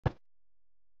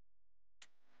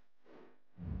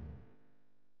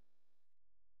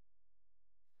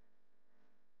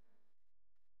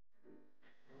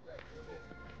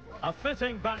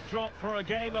Fitting backdrop for a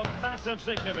game of massive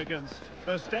significance.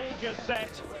 The stage is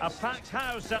set, a packed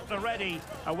house at the ready,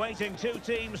 awaiting two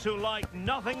teams who like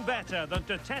nothing better than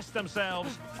to test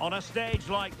themselves on a stage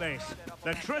like this.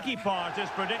 The tricky part is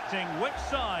predicting which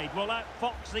side will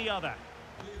outfox the other.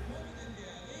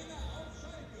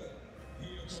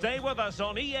 Stay with us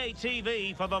on EA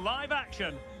TV for the live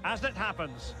action as it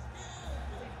happens.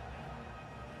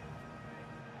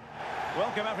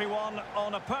 Welcome everyone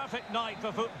on a perfect night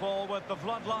for football with the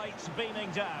floodlights beaming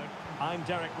down. I'm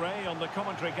Derek Ray on the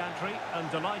commentary gantry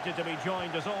and delighted to be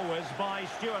joined as always by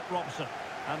Stuart Robson.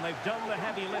 And they've done the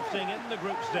heavy lifting in the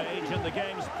group stage and the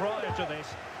games prior to this.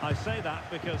 I say that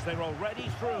because they're already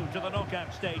through to the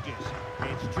knockout stages.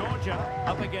 It's Georgia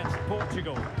up against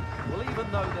Portugal. Well,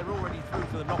 even though they're already through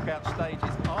to the knockout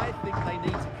stages, I think they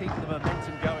need to keep the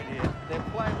momentum going here. They're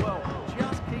playing well.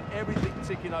 Just keep everything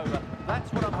ticking over.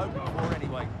 That's what I'm hoping for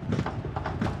anyway.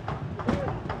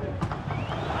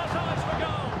 That's eyes for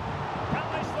goal. Can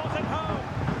they slot it home?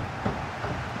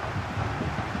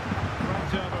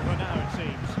 Right over for now, it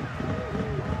seems.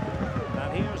 And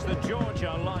here's the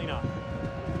Georgia lineup.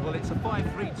 Well, it's a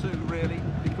 5-3-2 really,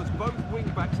 because both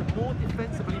wing-backs are more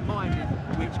defensively minded,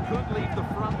 which could leave the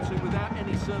front two without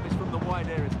any service from the wide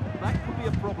areas. That could be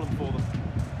a problem for them.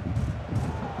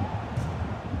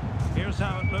 Here's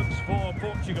how it looks for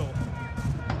Portugal.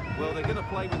 Well, they're going to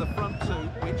play with a front two,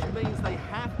 which means they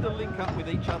have to link up with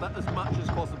each other as much as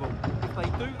possible. If they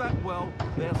do that well,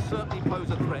 they'll certainly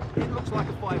pose a threat. It looks like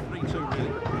a 5-3-2,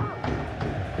 really.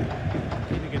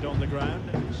 Keeping it on the ground,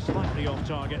 slightly off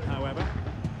target, however.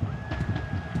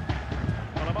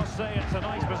 Well, I must say it's a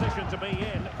nice position to be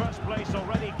in. First place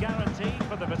already guaranteed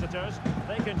for the visitors.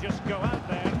 They can just go out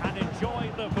there and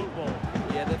enjoy the football.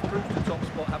 Yeah, they've proved the top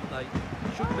spot, haven't they?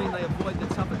 Should mean they avoid the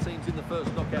tougher teams in the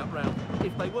first knockout round.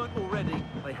 If they weren't already,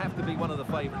 they have to be one of the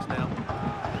favourites now.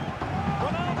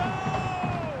 Ronaldo!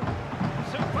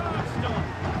 Superb stop!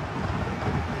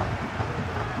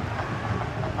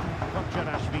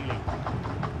 Kocherashvili.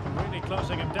 Really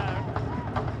closing him down.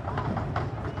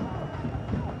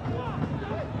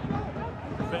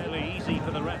 Fairly easy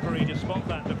for the referee to spot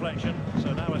that deflection,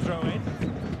 so now a throw in.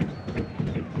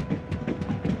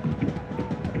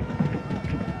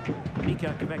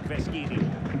 Kvekveskiri.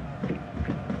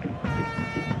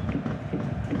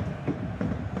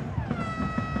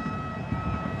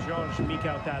 George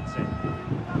Mikautadze.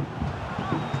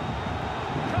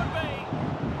 Could be!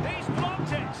 He's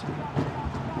blocked it!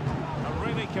 A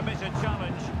really committed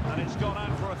challenge, and it's gone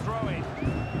out for a throw-in.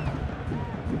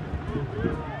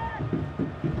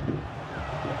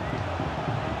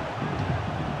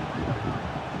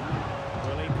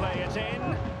 Will he play it in?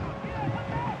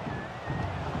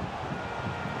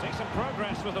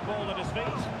 Progress with the ball at his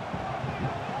feet.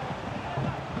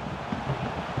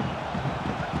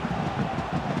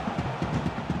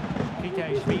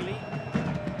 Kikashvili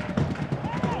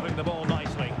moving the ball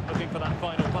nicely, looking for that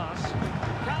final pass.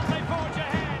 Can they forge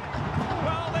ahead?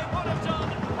 Well, they would have done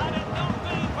had it not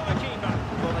been for the keeper.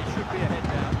 Well, they should be ahead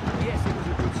now. Yes, it was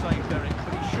a good save, Derek,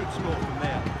 but he should score from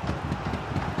there.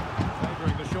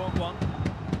 Favouring the short one.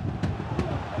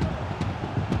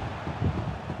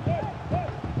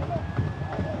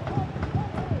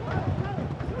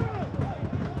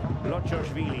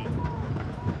 Kocherashvili.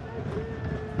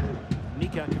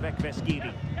 Nika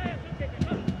Kvekveskiri.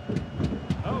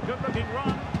 Oh, good-looking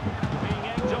run. Being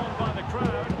egged on by the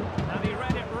crowd, and he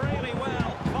read it really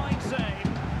well. Fine save.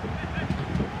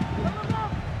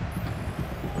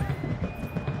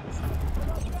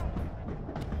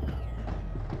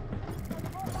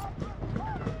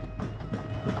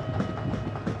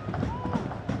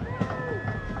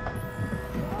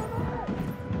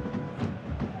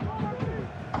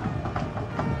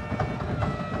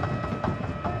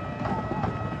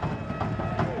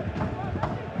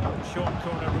 Short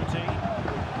corner routine.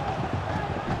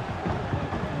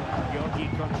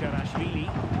 Kocherashvili.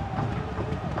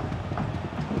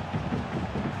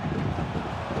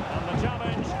 And the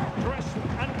challenge, crisp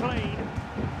and clean.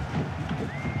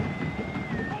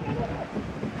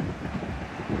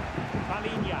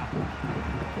 Palinha.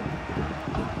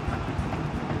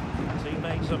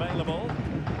 Teammates available.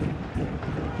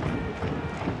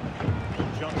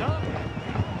 Jota.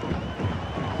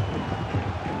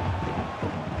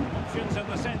 Options in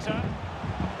the centre.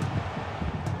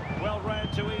 Well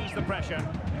read to ease the pressure.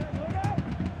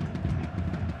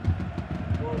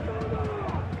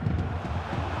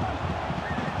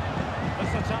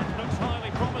 This attack looks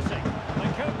highly promising.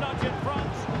 They could nudge in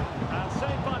front and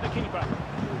saved by the keeper.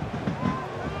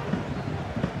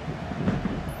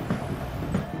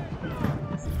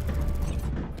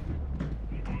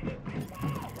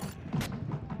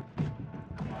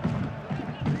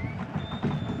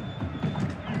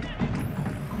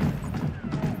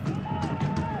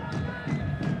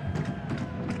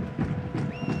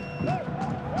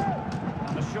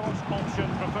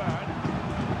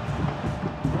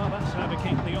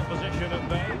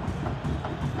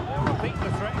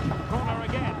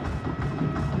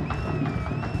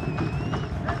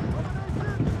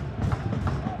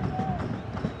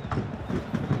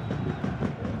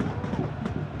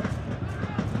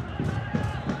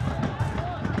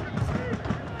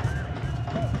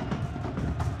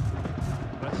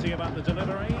 fussy about the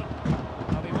delivery.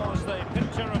 Well, he was the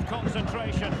picture of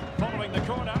concentration following the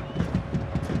corner.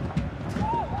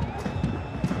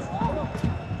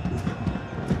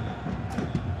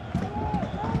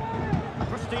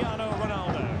 Cristiano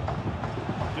Ronaldo.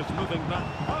 Just moving back.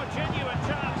 Oh, genuine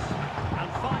chance. And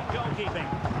fine goalkeeping.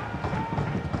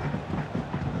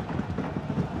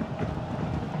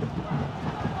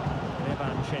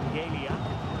 Chengelia.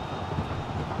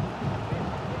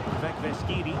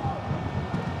 Vekveskiri.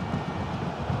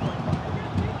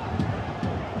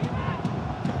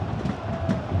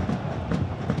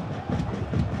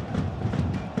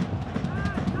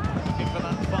 Looking for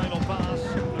that final pass,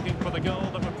 looking for the goal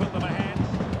that would put them ahead.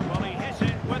 Well, he hit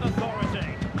it with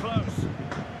authority. Close.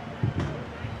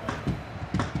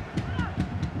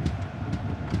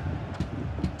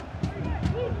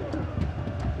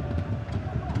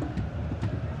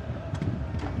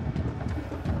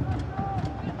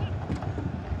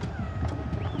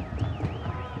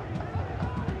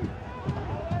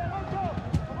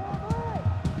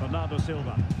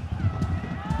 Silva.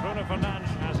 Bruno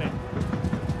Fernandes has it.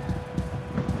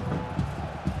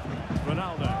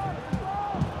 Ronaldo.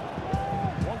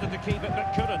 Wanted to keep it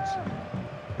but couldn't.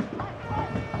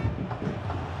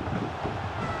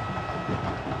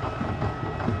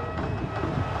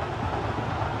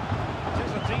 It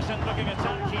is a decent looking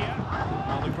attack here.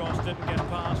 Well, the cross didn't get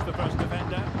past the first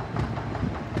defender.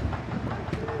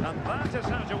 And that is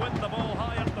how to win the ball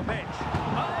high up the pitch.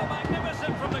 Oh,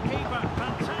 magnificent from the keeper.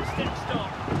 Fantastic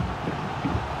stop.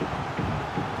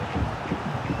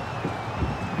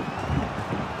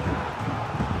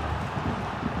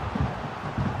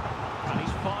 And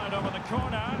he's fired over the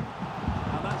corner.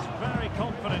 And that's very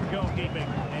confident goalkeeping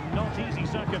in not easy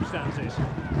circumstances.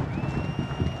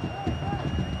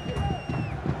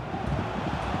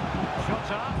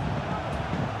 Shot up.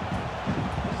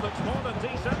 This looks more than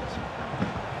decent.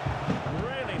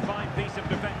 Really fine piece of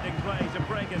defending play to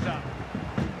break it up.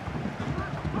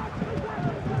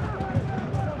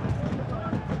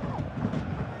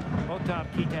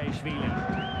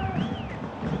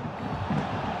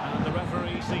 And the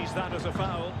referee sees that as a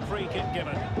foul. Free kick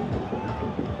given.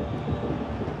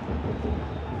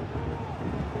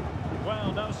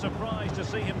 Well, no surprise to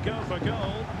see him go for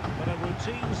goal, but a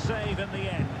routine save in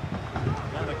the end.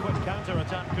 And a quick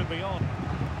counter-attack could be on.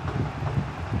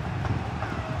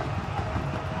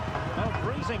 Oh,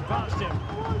 breezing past him.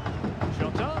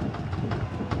 Shot up.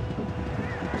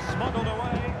 Smuggled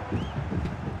away.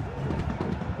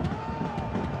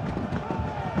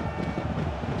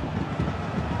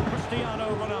 Cristiano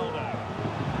Ronaldo.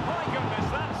 My goodness,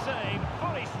 that save.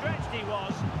 Fully stretched he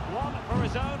was. One for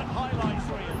his own highlights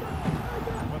reel.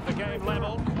 With the game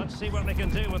level, let's see what they can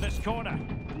do with this corner.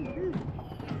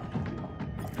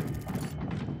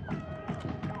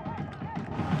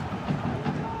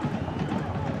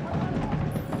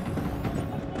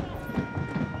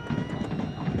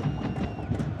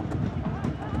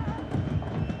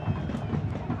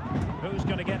 Who's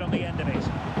going to get on the end of it? He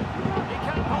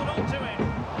can't hold on to it.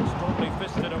 Strongly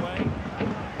fisted away.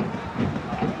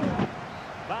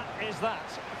 That is that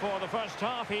for the first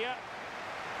half here.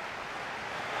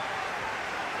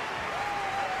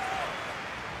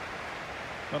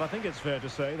 But I think it's fair to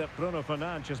say that Bruno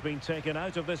Fernandes has been taken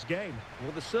out of this game.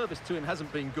 Well, the service to him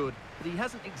hasn't been good, but he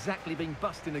hasn't exactly been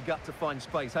busting a gut to find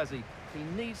space, has he? He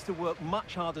needs to work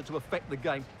much harder to affect the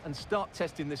game and start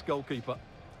testing this goalkeeper.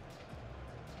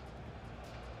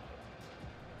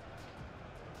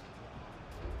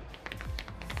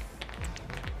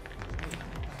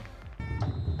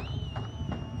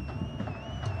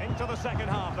 Into the second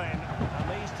half then, and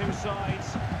these two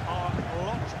sides are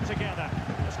locked together.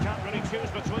 Just can't really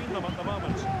choose between them at the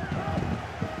moment.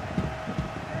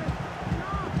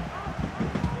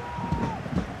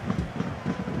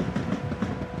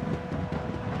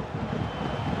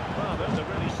 Well, there's a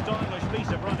really stylish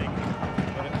piece of running,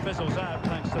 but it fizzles out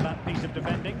thanks to that piece of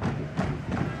defending.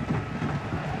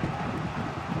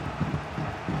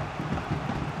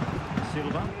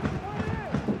 Silva.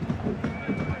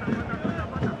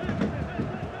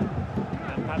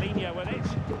 With it.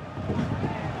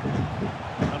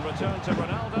 And return to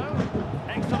Ronaldo.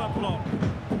 Excellent block.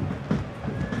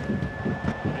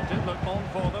 It did look on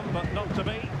for them, but not to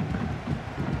be.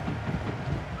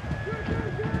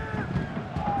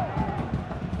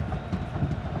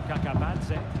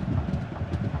 Kakabadze.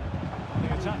 The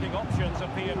attacking options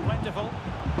appear plentiful.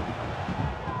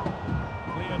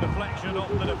 Clear deflection off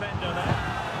the defender there.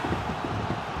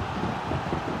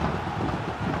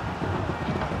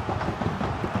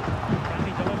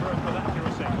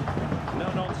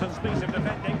 No-nonsense piece of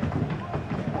defending.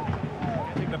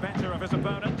 Getting the better of his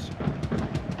opponent.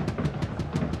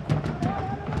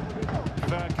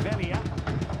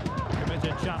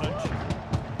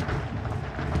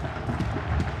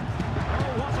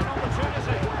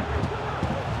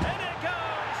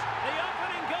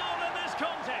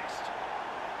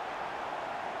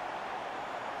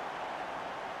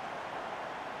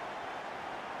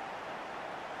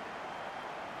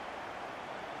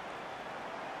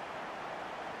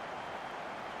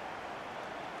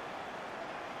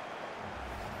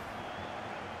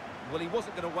 Well, he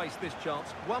wasn't going to waste this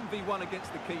chance. 1v1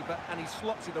 against the keeper, and he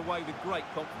slots it away with great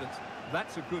confidence.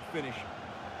 That's a good finish.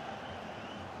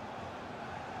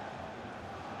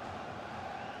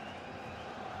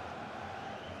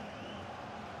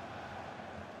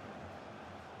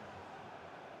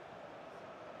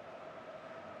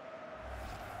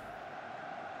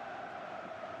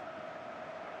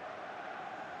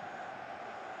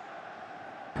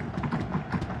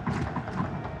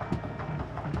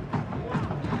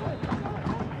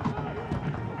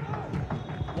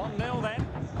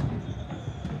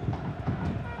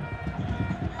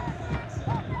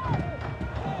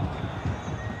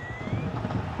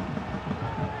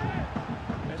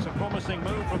 Promising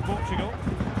move from Portugal.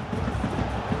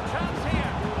 Chance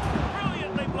here.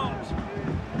 Brilliantly blocked.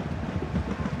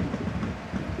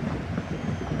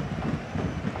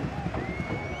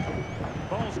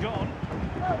 Ball's gone.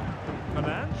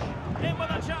 Fernandes in with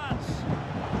a chance.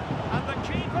 And the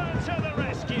keeper to the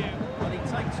rescue. Well, he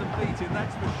takes some beating,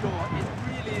 that's for sure. It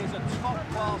really is a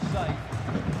top-class save.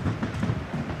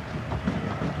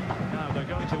 Now they're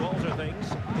going to alter things.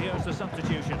 Here's the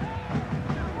substitution.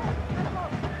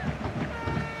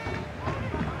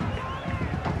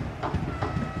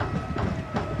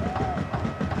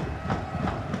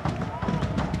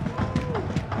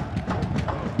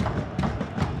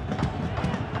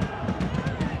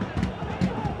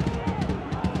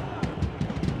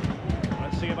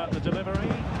 About the delivery.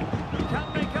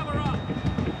 Can they cover up?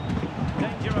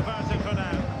 Danger averted for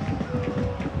now.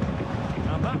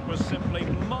 And that was simply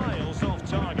miles off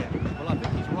target. Well, I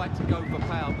think he's right to go for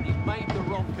foul, but he's made the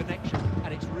wrong connection,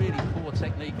 and it's really poor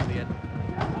technique in the end.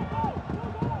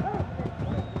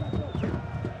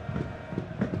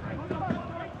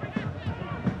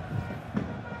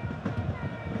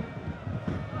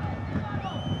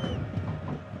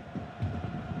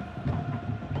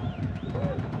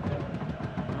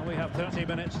 We have 30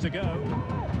 minutes to go.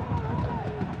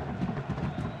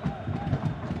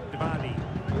 Dybala.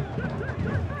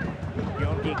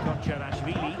 Georgi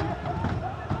Kocherashvili.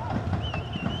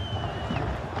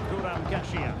 Guram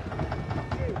Kashia.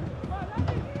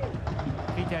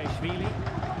 Kitashvili.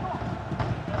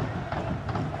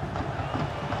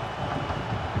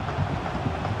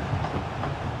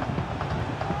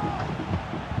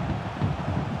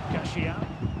 Kashia.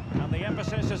 And the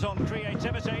emphasis is on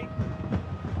creativity.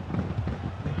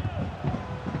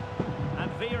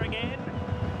 Veering in.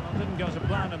 Well, didn't go to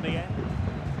plan in the end.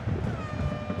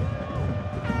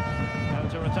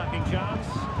 Counter-attacking chance.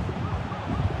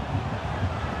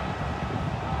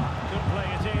 Could play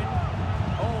it in.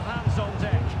 All hands on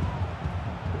deck.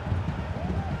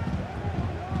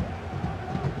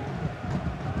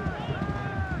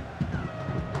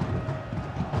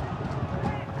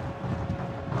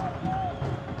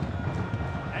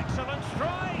 Excellent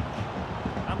strike.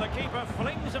 And the keeper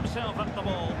flings himself at the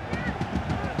ball.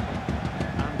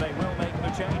 They will make the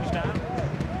change now.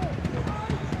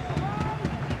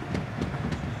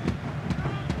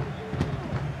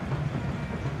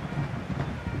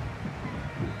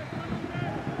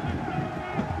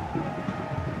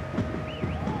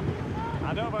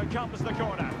 And over comes the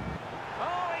corner.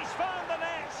 Oh, he's found the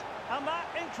net. And that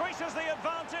increases the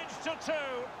advantage to 2.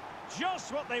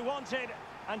 Just what they wanted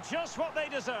and just what they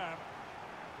deserve.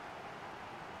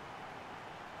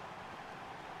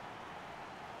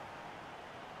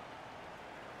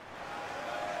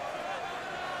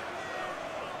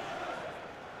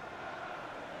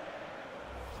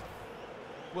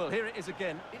 Well, here it is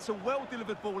again. It's a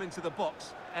well-delivered ball into the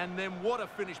box. And then what a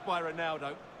finish by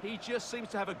Ronaldo. He just seems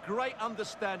to have a great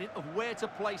understanding of where to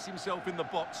place himself in the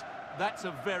box. That's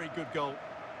a very good goal.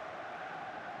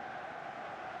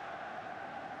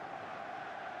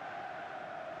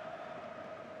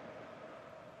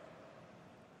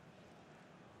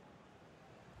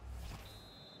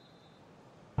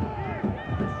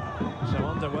 So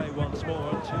underway once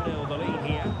more, 2-0 the lead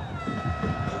here.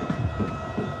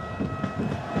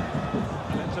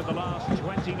 The last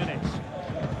 20 minutes.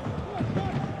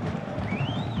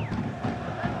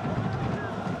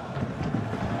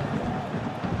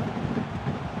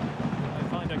 They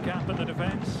find a gap in the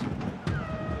defence.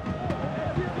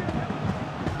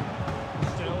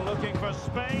 Still looking for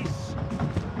space.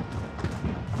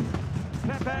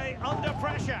 Pepe under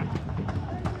pressure.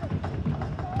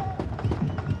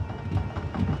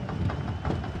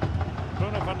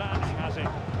 Bruno Fernandes has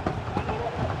it.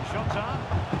 Shot up.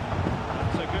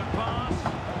 That's a good pass.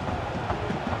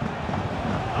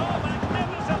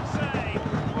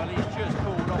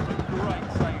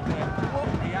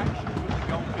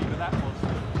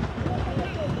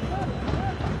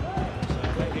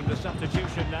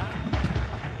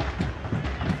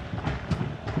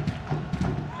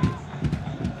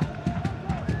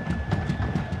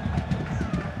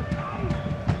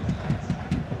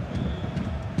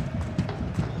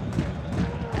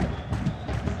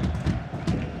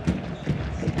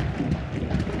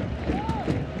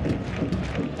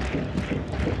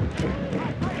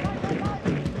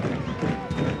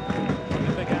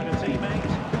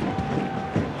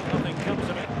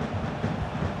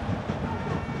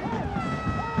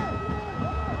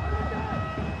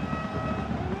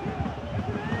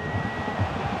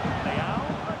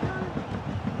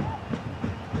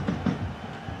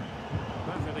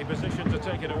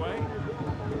 it away.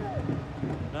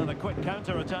 Now the quick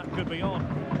counter-attack could be on.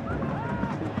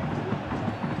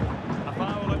 A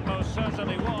foul it most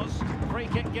certainly was. Free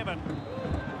kick given.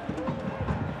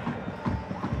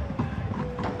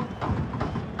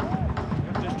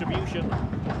 Good distribution.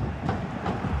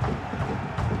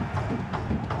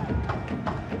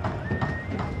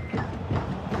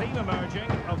 Theme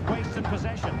emerging of wasted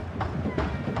possession.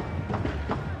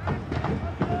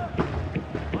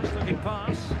 Nice looking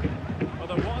pass. Well,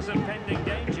 there was impending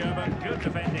danger, but good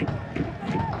defending.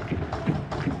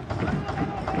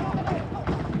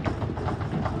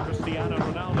 Cristiano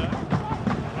Ronaldo.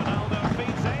 Ronaldo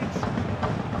feeds it.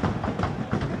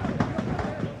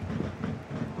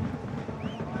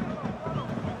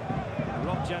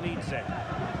 Janidze.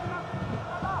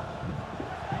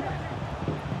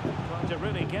 Trying to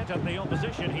really get at the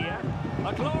opposition here.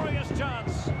 A glorious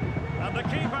chance. And the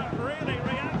keeper really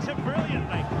reacted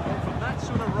brilliantly. Well, from that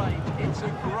sort of range, it's a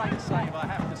great save, I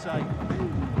have to say.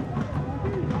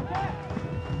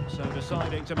 So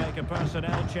deciding to make a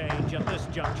personnel change at this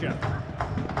juncture.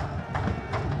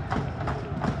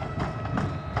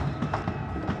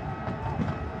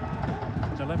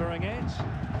 Delivering it.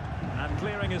 And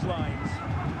clearing his lines.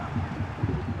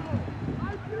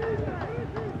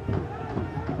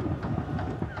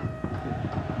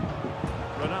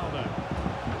 Ronaldo.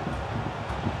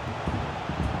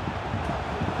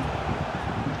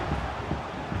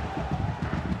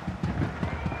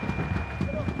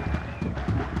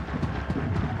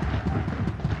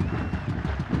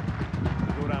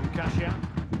 Kasia.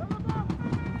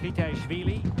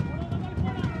 Kitejshvili.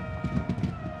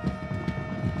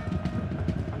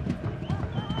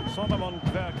 Solomon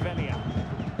Kverkvelia.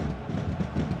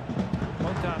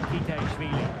 Montan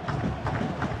Kitejshvili.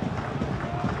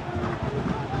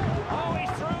 Oh,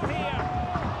 he's through here.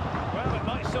 Well, it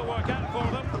might still work out for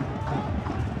them.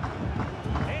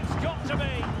 It's got to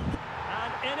be.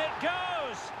 And in it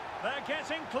goes. They're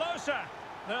getting closer.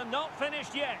 They're not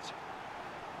finished yet.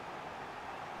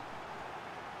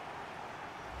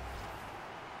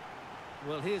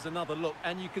 Well, here's another look,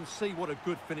 and you can see what a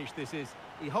good finish this is.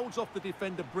 He holds off the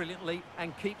defender brilliantly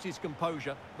and keeps his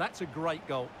composure. That's a great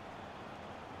goal.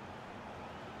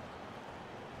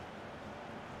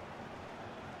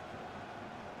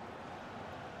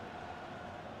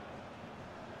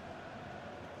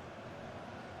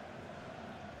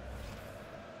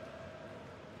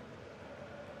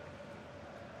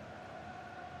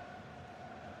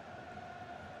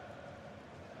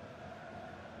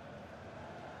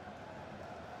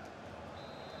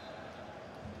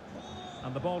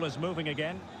 And the ball is moving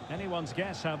again. Anyone's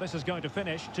guess how this is going to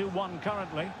finish. 2-1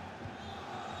 currently.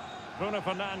 Bruno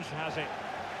Fernandes has it.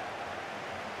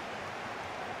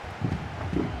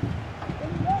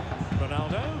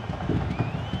 Ronaldo.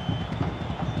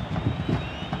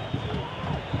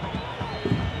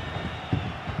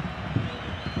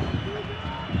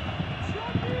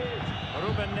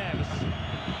 Ruben Neves.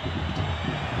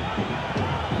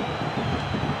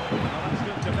 Well, that's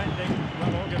good defending.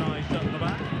 Well organised at the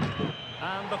back.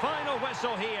 And the final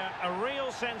whistle here, a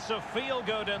real sense of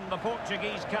feel-good in the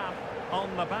Portuguese camp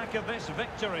on the back of this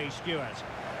victory, Stuart.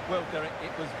 Well, Derek,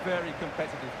 it was very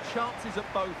competitive. Chances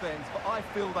at both ends, but I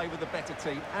feel they were the better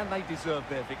team and they deserved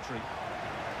their victory.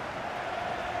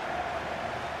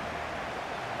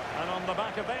 And on the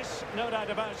back of this, no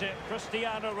doubt about it,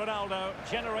 Cristiano Ronaldo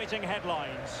generating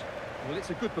headlines. Well,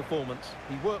 it's a good performance.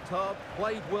 He worked hard,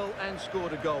 played well and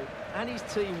scored a goal. And his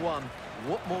team won.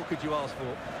 What more could you ask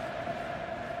for?